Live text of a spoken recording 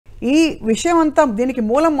ఈ విషయం అంతా దీనికి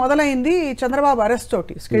మూలం మొదలైంది చంద్రబాబు అరెస్ట్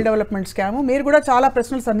తోటి, స్కిల్ డెవలప్మెంట్ స్కామ్. మీరు కూడా చాలా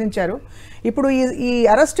ప్రశ్నలు సంధించారు. ఇప్పుడు ఈ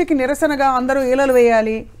అరెస్ట్కి నిరసనగా అందరూ ఈలలు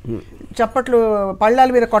వేయాలి, చప్పట్లు పళ్ళాల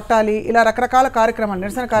మీద కొట్టాలి, ఇలా రకరకాల కార్యక్రమాలు,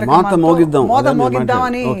 నిరసన కార్యక్రమాలు మోత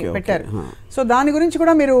మోగిద్దామని పెట్టారు. సో దాని గురించి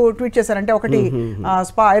కూడా మీరు ట్వీట్ చేశారు. అంటే ఒకటి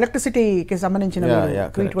ఎలక్ట్రిసిటీకి సంబంధించిన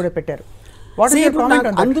ట్వీట్ కూడా పెట్టారు.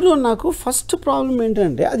 అందులో నాకు ఫస్ట్ ప్రాబ్లం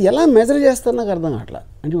ఏంటంటే అది ఎలా మెజర్ చేస్తారో నాకు అర్థం కావట్లా.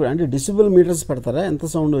 అంటే డిసిబుల్ మీటర్స్ పెడతారా ఎంత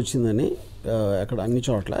సౌండ్ వచ్చిందని అక్కడ అన్ని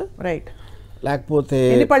చోట్ల, రైట్? లేకపోతే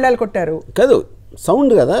ఎన్ని పళ్ళాలు కొట్టారు కాదు,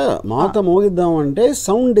 సౌండ్ కదా, మోత మోగిద్దాం అంటే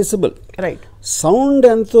సౌండ్ డిసిబుల్, రైట్? సౌండ్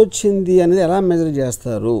ఎంత వచ్చింది అనేది ఎలా మెజర్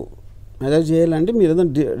చేస్తారు? మెజర్ చేయాలంటే మీరు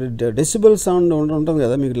ఏదో డెసిబుల్ సౌండ్ ఉంటుంది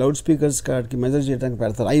కదా, మీకు లౌడ్ స్పీకర్స్ కాడికి మెజర్ చేయడానికి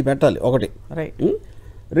పెడతారు, అవి పెట్టాలి ఒకటి, రైట్?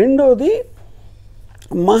 రెండోది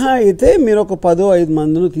మహా అయితే మీరు ఒక 10-5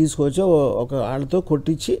 మందిని తీసుకొచ్చి ఒక వాళ్ళతో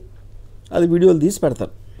కొట్టించి అది వీడియోలు తీసి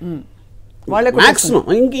పెడతారు మాక్సిమం.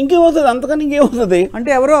 ఇంకేమవుతుంది, అంతకని ఇంకేమవుతుంది అంటే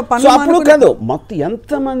ఎవరో అప్పుడు కాదు, మొత్తం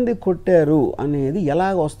ఎంతమంది కొట్టారు అనేది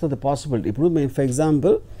ఎలాగ వస్తుంది పాసిబిలిటీ. ఇప్పుడు మేము ఫర్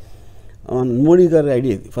ఎగ్జాంపుల్ మోడీ గారి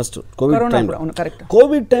ఐడియా ఇది ఫస్ట్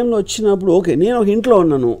కోవిడ్ టైంలో వచ్చినప్పుడు, ఓకే నేను ఒక ఇంట్లో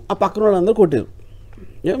ఉన్నాను, ఆ పక్కన వాళ్ళందరూ కొట్టారు,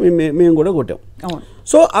 మేము కూడా కొట్టాం.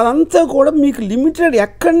 సో అదంతా కూడా మీకు లిమిటెడ్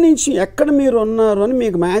ఎక్కడ మీరు ఉన్నారు అని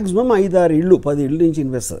మీకు మ్యాక్సిమం 5-6 ఇళ్ళు 10 ఇళ్ళు నుంచి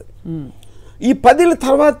వినిపిస్తుంది. ఈ 10 ఇళ్ళ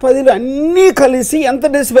తర్వాత 10 ఇళ్ళు అన్నీ కలిసి ఎంత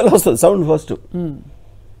డెసిబెల్ వస్తుంది సౌండ్ ఫస్ట్.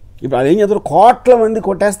 ఇప్పుడు అదేం చేస్తారు, కోట్ల మంది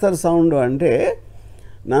కొట్టేస్తారు సౌండ్ అంటే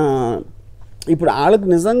ఇప్పుడు వాళ్ళకి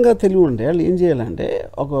నిజంగా తెలివి ఉంటే వాళ్ళు ఏం చేయాలంటే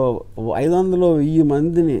ఒక 500-1000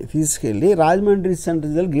 మందిని తీసుకెళ్ళి రాజమండ్రి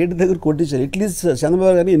సెంటర్ గేట్ దగ్గర కొట్టించాలి, అట్లీస్ట్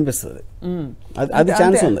చంద్రబాబు గారికి వినిపిస్తుంది. అది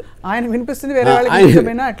ఛాన్స్ ఉంది,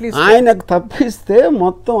 ఆయనకు తప్పిస్తే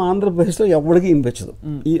మొత్తం ఆంధ్రప్రదేశ్లో ఎవరికి వినిపించదు.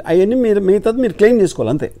 అవన్నీ మిగతా మీరు క్లెయిమ్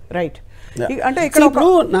చేసుకోవాలి అంతే, రైట్? అంటే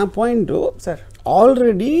ఇప్పుడు నా point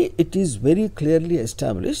already it is very clearly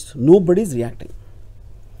established, no body is reacting.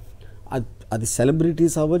 అది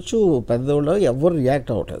సెలబ్రిటీస్ అవ్వచ్చు, పెద్దవాళ్ళు ఎవరు రియాక్ట్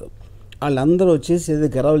అవ్వట్లేదు. వాళ్ళందరూ వచ్చేసి ఏదో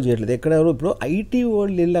గెరవలు చేయట్లేదు. ఎక్కడెవరు ఇప్పుడు ఐటీ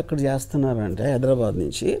వాళ్ళు వెళ్ళి అక్కడ చేస్తున్నారంటే హైదరాబాద్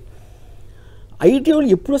నుంచి ఐటీ వాళ్ళు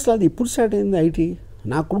ఎప్పుడు అసలు అది ఎప్పుడు స్టార్ట్ అయింది ఐటీ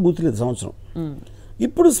నాకు కూడా గుర్తులేదు సంవత్సరం.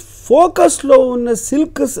 ఇప్పుడు ఫోకస్లో ఉన్న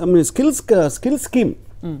స్కిల్ స్కీమ్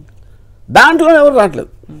దాంట్లో ఎవరు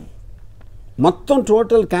రావట్లేదు. మొత్తం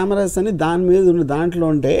టోటల్ కెమెరాస్ అని దాని మీద ఉన్న దాంట్లో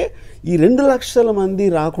ఉంటే ఈ 2 లక్షల మంది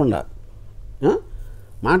రాకుండా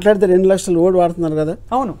మాట్లాడితే 2 లక్షల ఓడి వాడుతున్నారు కదా.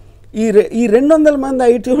 అవును, ఈ 200 మంది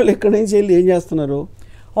ఐటీ వాళ్ళు ఎక్కడి నుంచి వెళ్ళి ఏం చేస్తున్నారు?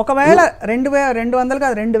 ఒకవేళ 200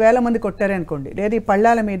 కాదు 2000 మంది కొట్టారు అనుకోండి, లేదా ఈ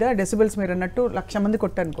పళ్ళాల మీద డెసిబిల్స్ మీరు అన్నట్టు 1,00,000 మంది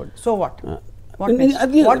కొట్టారు అనుకోండి. So what?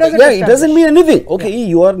 It doesn't mean anything. Okay,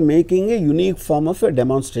 you are making a unique form of a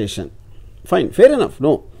demonstration. Fine, fair enough.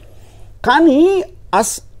 No, కానీ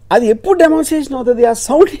అది ఎప్పుడు డెమాన్స్ట్రేషన్ అవుతుంది? ఆ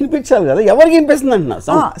సౌండ్ వినిపించాలి కదా, ఎవరికి వినిపిస్తుంది అంటున్నా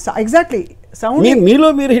సౌండ్. ఎగ్జాక్ట్లీ సౌండ్ మీలో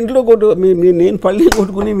మీరు ఇంట్లో నేను పళ్ళి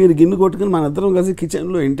కొట్టుకుని మీరు గిన్నె కొట్టుకుని మన ఇద్దరం కలిసి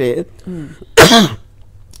కిచెన్లో వింటే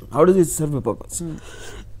how does it serve purpose?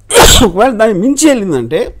 ఒకవేళ దాన్ని మించి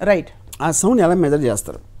వెళ్ళిందంటే రైట్, ఆ సౌండ్ ఎలా మెజర్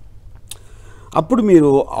చేస్తారు? అప్పుడు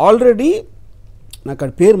మీరు ఆల్రెడీ నాకు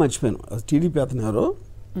అక్కడ పేరు మర్చిపోయాను, టీడీపీ అతను ఎవరో,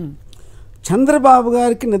 చంద్రబాబు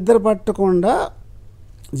గారికి నిద్ర పట్టకుండా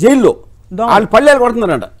జైల్లో వాళ్ళు పళ్ళేలు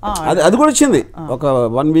కొడుతున్నారంట. అది కూడా వచ్చింది ఒక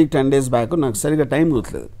 1 వీక్ 10 డేస్ బ్యాక్, నాకు సరిగ్గా టైం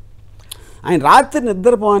గుర్తులేదు. ఆయన రాత్రి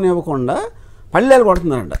నిద్రపోనివ్వకుండా పళ్ళేలు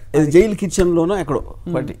కొడుతున్నారంట, జైలు కిచెన్లోనో ఎక్కడో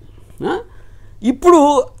పట్టి. ఇప్పుడు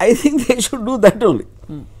I think they should do that only.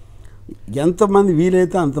 ఎంతమంది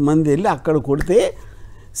వీలైతే అంతమంది వెళ్ళి అక్కడ కొడితే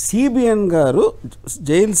సిబిఎన్ గారు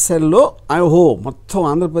జైలు సెల్లో మొత్తం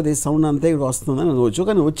ఆంధ్రప్రదేశ్ సౌండ్ అంతా ఇక్కడ వస్తుందని అనుకోవచ్చు.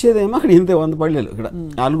 కానీ వచ్చేదేమో అక్కడ ఇంతే 100 పళ్ళేలు ఇక్కడ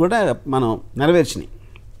వాళ్ళు కూడా మనం నెరవేర్చినాయి.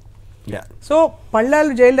 సో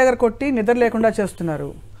పళ్ళాలు జైలు దగ్గర కొట్టి నిద్ర లేకుండా చేస్తున్నారు,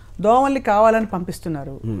 దోమల్ని కావాలని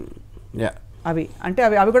పంపిస్తున్నారు. అవి అంటే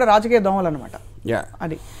అవి కూడా రాజకీయ దోమలు అనమాట.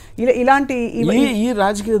 అది ఇలాంటి ఈ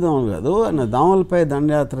రాజకీయ దోమలు కాదు, ఆయన దోమలపై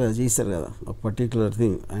దండయాత్ర చేశారు కదా ఒక పర్టికులర్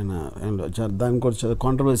థింగ్. ఆయన దానికి కూడా చాలా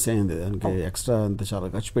కాంట్రవర్సీ అయింది, దానికి ఎక్స్ట్రా అంత చాలా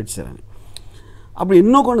ఖర్చు పెట్టారని. అప్పుడు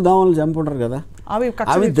ఎన్నో కొన్ని దోమలు చంపుంటారు కదా,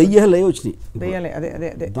 అవి దయ్యాలే వచ్చినాయి,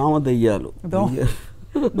 దోమ దయ్యాలు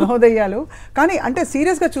దోమదయ్యాలు. కానీ అంటే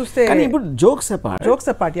సీరియస్గా చూస్తే ఇప్పుడు జోక్స్ అపార్ట్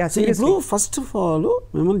ఇప్పుడు ఫస్ట్ ఆఫ్ ఆల్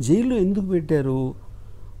మిమ్మల్ని జైల్లో ఎందుకు పెట్టారు?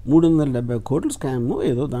 370 కోట్ల స్కామ్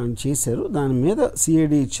ఏదో దాన్ని చేశారు, దాని మీద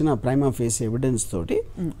సిఐడి ఇచ్చిన ప్రైమా ఫేసి ఎవిడెన్స్ తోటి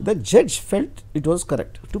the judge felt it was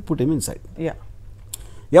correct to put him in side.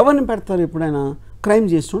 ఎవరిని పెడతారు? ఎప్పుడైనా క్రైమ్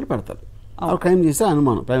చేసిన వాళ్ళు పెడతారు, క్రైమ్ చేస్తే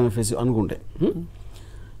అనుమానం ప్రైమా ఫేసి అనుకుంటే.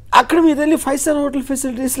 అక్కడ మీరు వెళ్ళి 5-star హోటల్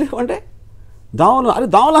ఫెసిలిటీస్ లేవంటే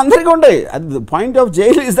దోమలు అందరికీ ఉంటాయి. అది point of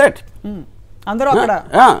jail is that అందరూ అక్కడ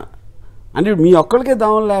అంటే మీ ఒక్కరికే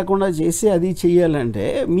దోమలు లేకుండా చేసి అది చెయ్యాలంటే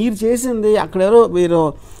మీరు చేసింది అక్కడెవరో మీరు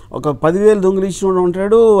ఒక 10,000 దొంగిలించిన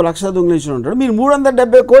ఉంటాడు, 1,00,000 దొంగిలించిన ఉంటాడు, మీరు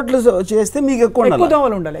 370 కోట్లు చేస్తే మీకు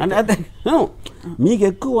ఎక్కువ ఉండాలి. అంటే అదే మీకు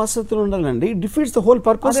ఎక్కువ వసతులు ఉండాలండి. Defeats the whole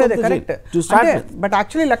purpose. But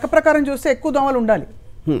actually లెక్క ప్రకారం చూస్తే ఎక్కువ దోమలు ఉండాలి.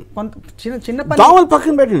 దోమలు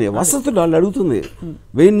పక్కన పెట్టండి, వసతులు వాళ్ళు అడుగుతుంది.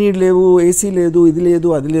 వేడి నీళ్ళు లేవు, ఏసీ లేదు, ఇది లేదు,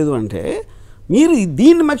 అది లేదు అంటే మీరు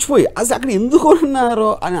దీన్ని మర్చిపోయి అసలు అక్కడ ఎందుకు ఉన్నారో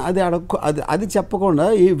అని అది చెప్పకుండా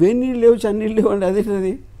వేడి నీళ్ళు లేవు, చన్నీళ్ళు లేవు అంటే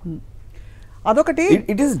అదేంటది? అదొకటి.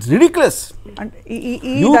 It is ridiculous.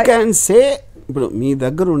 You can say ఇప్పుడు మీ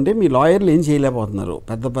దగ్గర ఉంటే మీ లాయర్లు ఏం చేయలేకపోతున్నారు,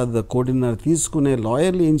 పెద్ద పెద్ద 1.5 కోటి తీసుకునే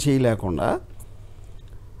లాయర్లు ఏం చేయలేకుండా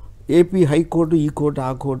ఏపీ హైకోర్టు, ఈ కోర్టు,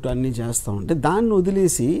 ఆ కోర్టు అన్నీ చేస్తూ ఉంటే దాన్ని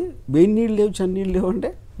వదిలేసి వేడి నీళ్ళు లేవు, చన్నీళ్ళు లేవు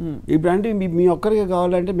అంటే ఇప్పుడు అంటే మీ ఒక్కరికి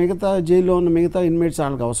కావాలంటే మిగతా జైల్లో ఉన్న మిగతా ఇన్మేట్స్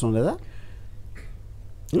వాళ్ళకి అవసరం లేదా?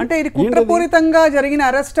 అంటే ఇది కుట్రపూరితంగా జరిగిన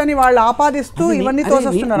అరెస్ట్ అని వాళ్ళు ఆపాదిస్తూ ఇవన్నీ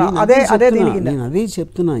తోసేస్తున్నారు. నేను అదే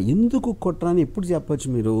చెప్తున్నా. ఎందుకు కుట్రని ఎప్పుడు చెప్పొచ్చు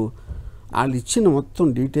మీరు? వాళ్ళు ఇచ్చిన మొత్తం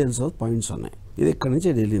డీటెయిల్స్ ఆఫ్ పాయింట్స్ ఉన్నాయి. ఇది ఎక్కడి నుంచి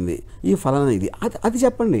వెళ్ళింది, ఈ ఫలానా ఇది, అది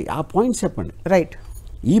చెప్పండి, ఆ పాయింట్స్ చెప్పండి. రైట్,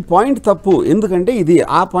 ఈ పాయింట్ తప్పు ఎందుకంటే ఇది,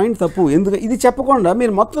 ఆ పాయింట్ తప్పు ఎందుకు, ఇది చెప్పకుండా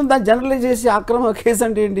మీరు మొత్తం దాన్ని జనరలైజ్ చేసి అక్రమ కేసు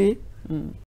అంటే ఏంటి?